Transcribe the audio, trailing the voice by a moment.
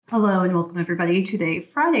Hello and welcome everybody to the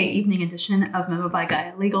Friday evening edition of Memo by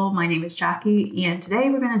Gaia Legal. My name is Jackie, and today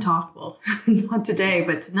we're going to talk, well, not today,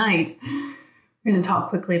 but tonight, we're going to talk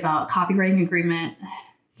quickly about copywriting agreement.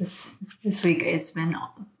 This week it's been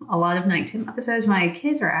a lot of nighttime episodes. My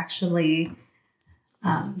kids are actually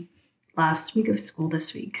last week of school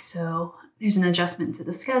this week, so there's an adjustment to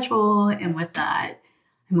the schedule, and with that,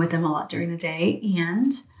 I'm with them a lot during the day,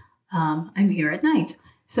 and I'm here at night.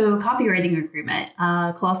 So copywriting agreement,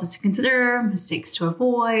 clauses to consider, mistakes to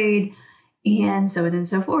avoid, and so on and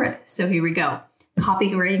so forth. So here we go.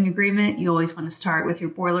 Copywriting agreement, you always want to start with your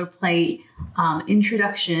boilerplate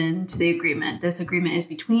introduction to the agreement. This agreement is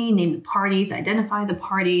between, name the parties, identify the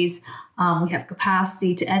parties. We have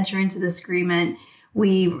capacity to enter into this agreement.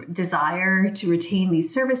 We desire to retain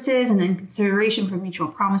these services, and in consideration for mutual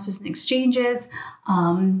promises and exchanges,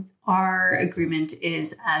 our agreement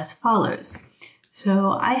is as follows.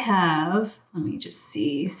 So I have, let me just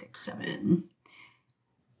see, 6, 7,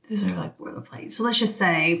 those are like boilerplate. So let's just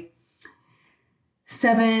say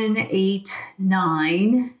 7, 8,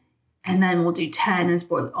 9, and then we'll do 10 as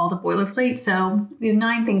all the boilerplate. So we have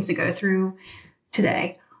 9 things to go through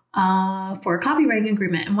today for a copywriting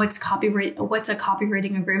agreement. And what's a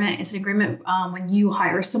copywriting agreement? It's an agreement when you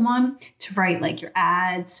hire someone to write like your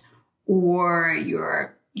ads or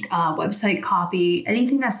your website copy,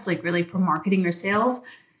 anything that's like really for marketing or sales,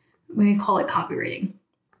 we call it copywriting.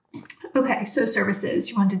 Okay, so services.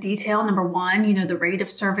 You want to detail, number 1, the rate of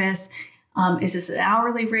service. Is this an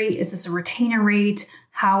hourly rate? Is this a retainer rate?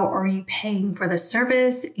 How are you paying for the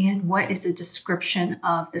service? And what is the description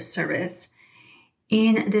of the service?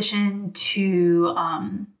 In addition to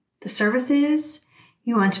the services,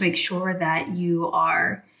 you want to make sure that you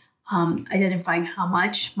are identifying how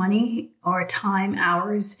much money or time,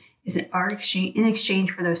 hours are in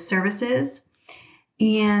exchange for those services.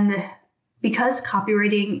 And because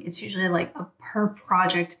copywriting, it's usually like a per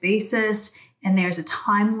project basis, and there's a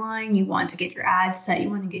timeline. You want to get your ads set, you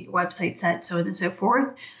want to get your website set, so on and so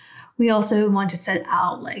forth. We also want to set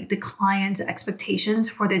out like the client's expectations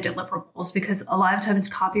for their deliverables, because a lot of times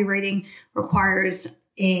copywriting requires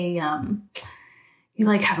you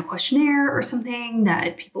have a questionnaire or something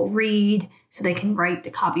that people read so they can write the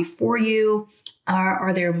copy for you.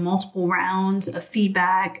 Are there multiple rounds of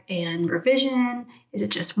feedback and revision? Is it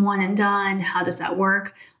just one and done? How does that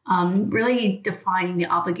work? Really defining the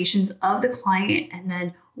obligations of the client and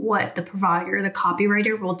then what the provider, the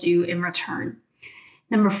copywriter, will do in return.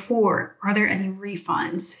 Number 4, are there any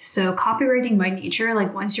refunds? So copywriting by nature,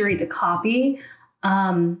 like once you write the copy,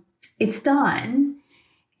 it's done.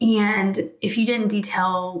 And if you didn't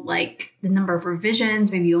detail like the number of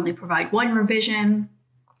revisions, maybe you only provide 1 revision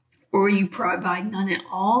or you provide none at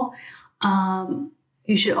all,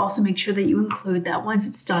 you should also make sure that you include that once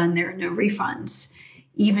it's done, there are no refunds,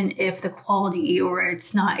 even if the quality or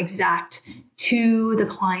it's not exact to the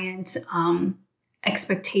client's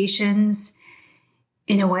expectations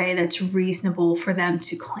in a way that's reasonable for them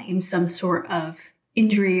to claim some sort of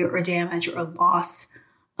injury or damage or loss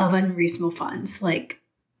of unreasonable funds. Like,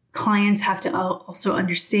 clients have to also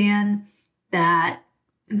understand that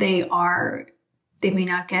they may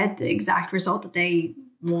not get the exact result that they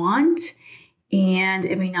want, and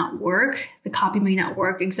it may not work. The copy may not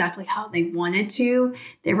work exactly how they want it to.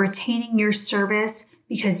 They're retaining your service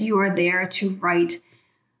because you are there to write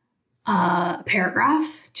a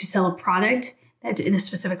paragraph, to sell a product that's in a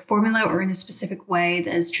specific formula or in a specific way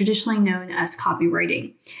that is traditionally known as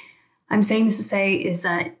copywriting. I'm saying this to say is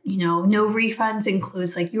that, no refunds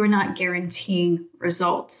includes like you are not guaranteeing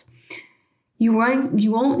results. You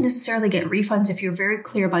won't necessarily get refunds if you're very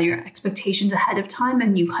clear about your expectations ahead of time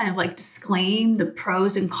and you kind of like disclaim the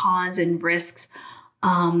pros and cons and risks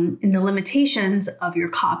and the limitations of your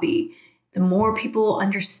copy. The more people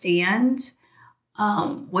understand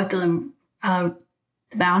what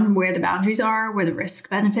where the boundaries are, where the risk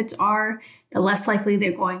benefits are, the less likely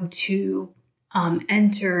they're going to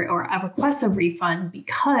enter or request a refund,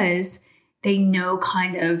 because they know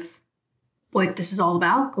kind of what this is all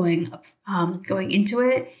about going into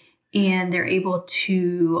it, and they're able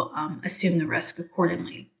to assume the risk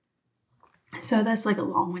accordingly. So that's like a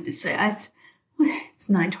long-winded say. It's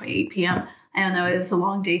 9:28 p.m. I don't know. It was a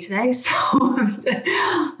long day today, so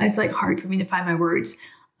it's like hard for me to find my words.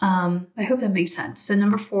 I hope that makes sense. So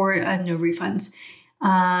number 4, no refunds.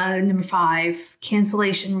 Number 5,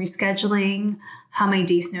 cancellation, rescheduling. How many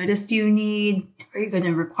days notice do you need? Are you going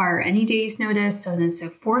to require any days notice? So on and so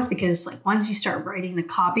forth. Because like once you start writing the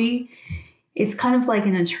copy, it's kind of like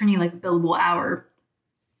an attorney, like a billable hour.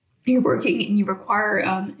 You're working and you require,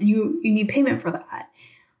 you need payment for that.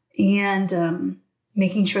 And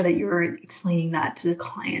making sure that you're explaining that to the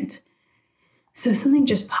client. So something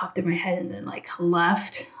just popped in my head and then like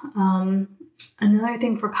left. Another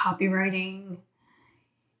thing for copywriting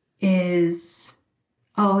is,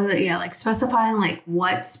 like specifying like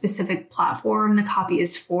what specific platform the copy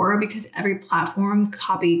is for, because every platform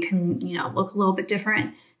copy can, look a little bit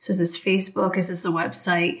different. So is this Facebook? Is this a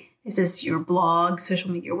website? Is this your blog,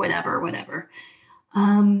 social media, whatever?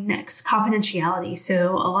 Next, confidentiality.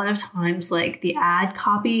 So a lot of times, like the ad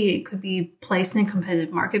copy, it could be placed in a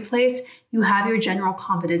competitive marketplace. You have your general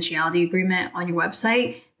confidentiality agreement on your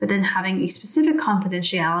website, but then having a specific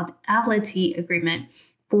confidentiality agreement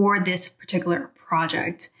for this particular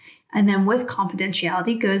project. And then with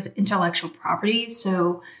confidentiality goes intellectual property.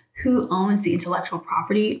 So who owns the intellectual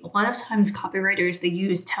property? A lot of times copywriters, they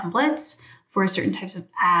use templates for certain types of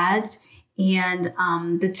ads. And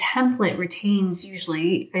the template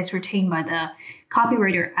is retained by the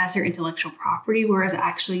copywriter as their intellectual property, whereas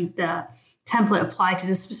actually the template applied to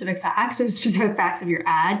the specific facts or specific facts of your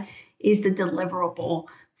ad is the deliverable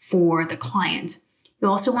for the client. You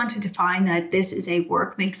also want to define that this is a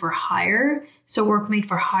work made for hire. So work made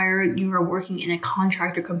for hire, you are working in a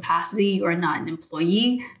contractor capacity. You are not an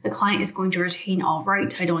employee. The client is going to retain all right,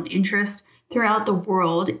 title, and interest throughout the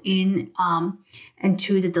world in and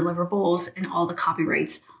to the deliverables and all the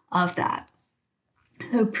copyrights of that.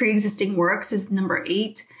 So pre-existing works is number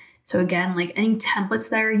 8. So again, like any templates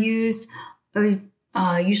that are used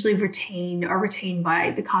are usually retained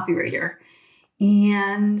by the copywriter.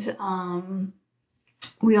 And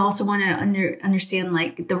we also want to understand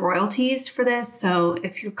like the royalties for this. So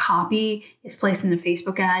if your copy is placed in a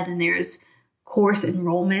Facebook ad and there's course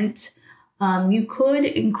enrollment, you could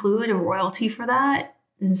include a royalty for that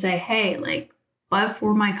and say, hey, like, but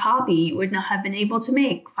for my copy, you would not have been able to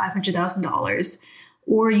make $500,000.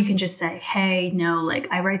 Or you can just say, hey, no,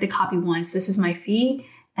 like I write the copy once, this is my fee.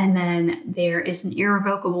 And then there is an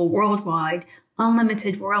irrevocable worldwide,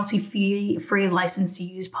 unlimited royalty-free license to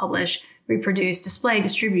use, publish, reproduce, display,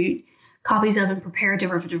 distribute copies of and prepare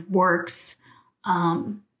derivative works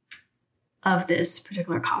of this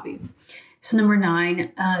particular copy. So number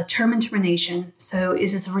 9, term and termination. So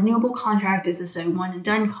is this a renewable contract? Is this a one and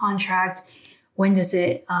done contract? When does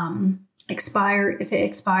it expire, if it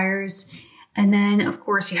expires? And then, of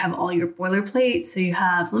course, you have all your boilerplate. So you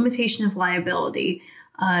have limitation of liability.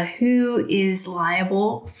 Who is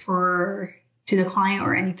liable to the client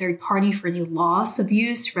or any third party for any loss of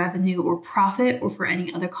use, revenue, or profit, or for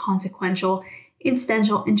any other consequential,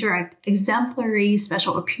 incidental, indirect, exemplary,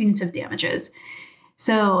 special, or punitive damages.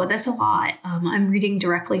 So that's a lot. I'm reading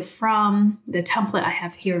directly from the template I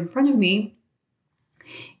have here in front of me.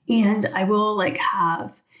 And I will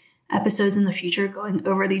have episodes in the future going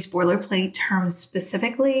over these boilerplate terms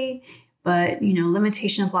specifically, but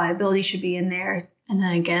limitation of liability should be in there. And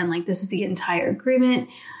then again, this is the entire agreement.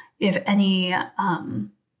 If any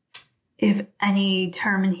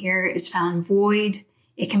term in here is found void,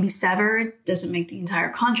 it can be severed, doesn't make the entire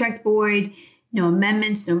contract void. No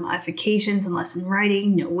amendments, no modifications unless in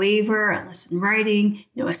writing, no waiver unless in writing,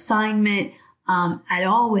 no assignment at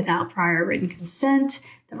all without prior written consent.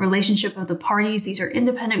 The relationship of the parties, these are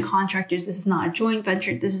independent contractors. This is not a joint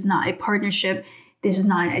venture. This is not a partnership. This is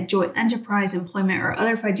not a joint enterprise, employment, or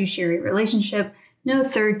other fiduciary relationship. No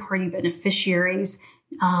third-party beneficiaries.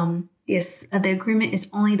 The agreement is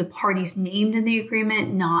only the parties named in the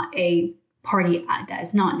agreement, not a party that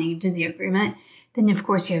is not named in the agreement. Then, of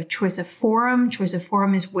course, you have choice of forum. Choice of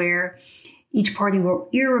forum is where each party will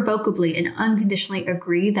irrevocably and unconditionally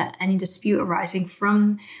agree that any dispute arising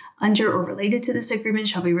from, under, or related to this agreement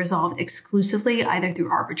shall be resolved exclusively either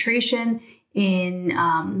through arbitration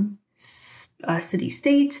in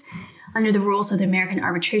city-state, under the rules of the American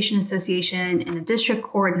Arbitration Association, in the district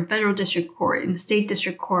court, in the federal district court, in the state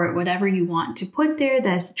district court, whatever you want to put there.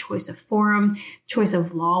 That is the choice of forum. Choice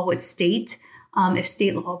of law, what state. If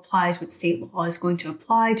state law applies, what state law is going to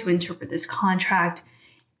apply to interpret this contract.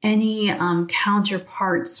 Any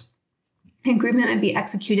counterparts. Agreement may be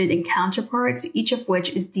executed in counterparts, each of which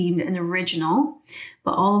is deemed an original,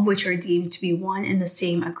 but all of which are deemed to be one and the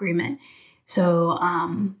same agreement. So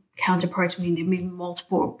counterparts mean there may be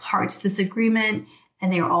multiple parts to this agreement,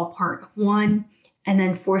 and they are all part of one. And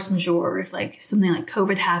then force majeure, if something like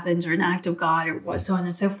COVID happens or an act of God or what, so on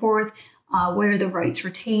and so forth, what are the rights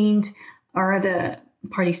retained? Are the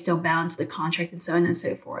parties still bound to the contract, and so on and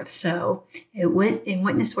so forth? So it went in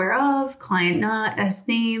witness whereof, client not, as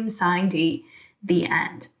named, sign date, the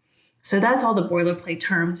end. So that's all the boilerplate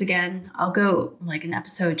terms. Again, I'll go an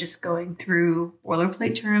episode just going through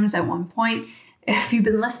boilerplate terms at one point. if you've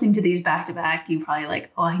been listening to these back to back, you probably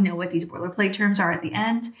like, oh, I know what these boilerplate terms are at the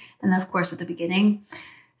end. And then of course at the beginning.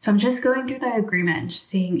 So I'm just going through the agreement, just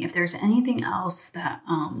seeing if there's anything else that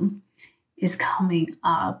is coming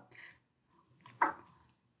up.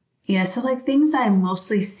 Yeah, so like things I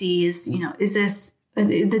mostly see is, is this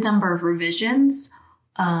the number of revisions?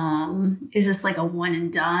 Is this like a one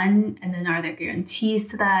and done? And then are there guarantees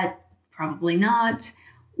to that? Probably not.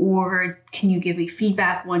 Or can you give me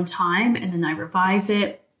feedback one time and then I revise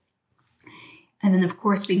it? And then of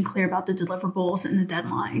course, being clear about the deliverables and the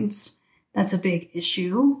deadlines. That's a big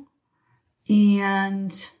issue.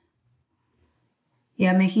 And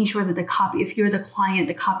yeah, making sure that if you're the client,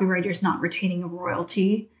 the copywriter is not retaining a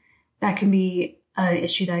royalty. That can be an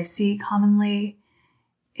issue that I see commonly.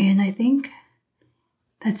 And I think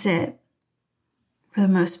that's it for the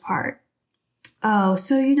most part. Oh,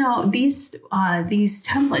 so, these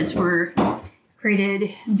templates were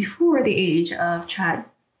created before the age of chat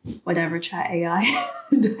AI.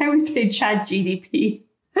 I always say chat GDP.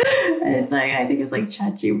 It's like, I think it's like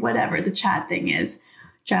chat G, whatever the chat thing is,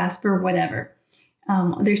 Jasper, whatever.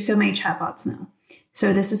 There's so many chatbots now.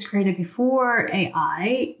 So this was created before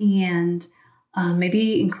AI, and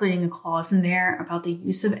maybe including a clause in there about the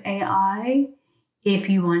use of AI if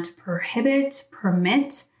you want to permit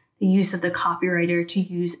the use of the copywriter to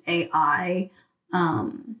use AI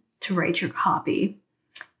to write your copy.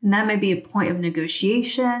 And that may be a point of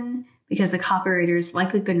negotiation because the copywriter is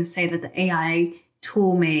likely going to say that the AI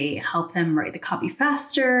tool may help them write the copy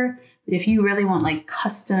faster. But if you really want like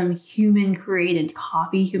custom human created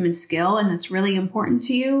copy, human skill, and that's really important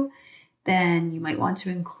to you, then you might want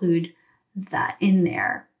to include that in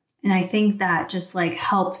there. And I think that just like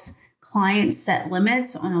helps clients set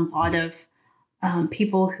limits on a lot of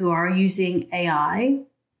people who are using AI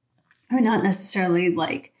are not necessarily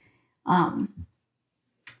like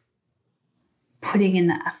putting in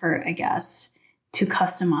the effort, I guess, to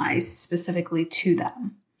customize specifically to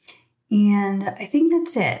them. And I think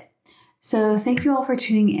that's it. So thank you all for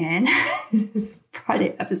tuning in. This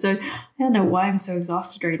Friday episode. I don't know why I'm so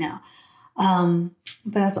exhausted right now.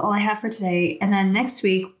 But that's all I have for today. And then next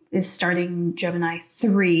week is starting Gemini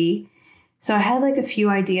 3. So I had like a few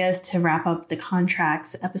ideas to wrap up the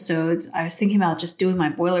contracts episodes. I was thinking about just doing my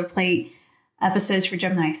boilerplate episodes for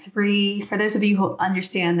Gemini 3. For those of you who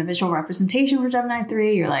understand the visual representation for Gemini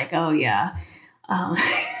 3, you're like, oh yeah,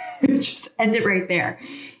 just end it right there.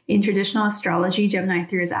 In traditional astrology, Gemini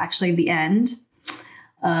 3 is actually the end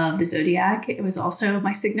of the zodiac. It was also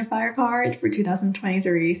my signifier card for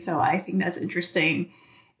 2023. So I think that's interesting.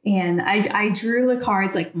 And I drew the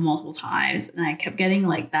cards like multiple times and I kept getting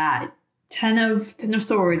like that 10 of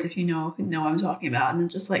swords, if you know what I'm talking about. And I'm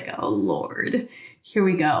just like, oh Lord, here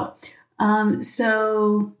we go.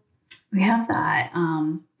 So we have that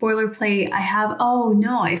boilerplate.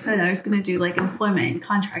 I said I was going to do like employment and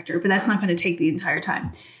contractor, but that's not going to take the entire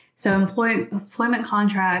time. So employment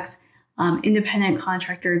contracts, independent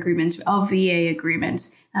contractor agreements, VA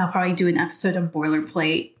agreements. And I'll probably do an episode on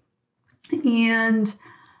boilerplate and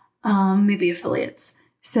maybe affiliates.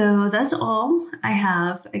 So that's all I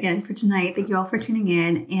have again for tonight. Thank you all for tuning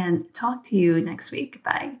in and talk to you next week.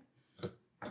 Bye.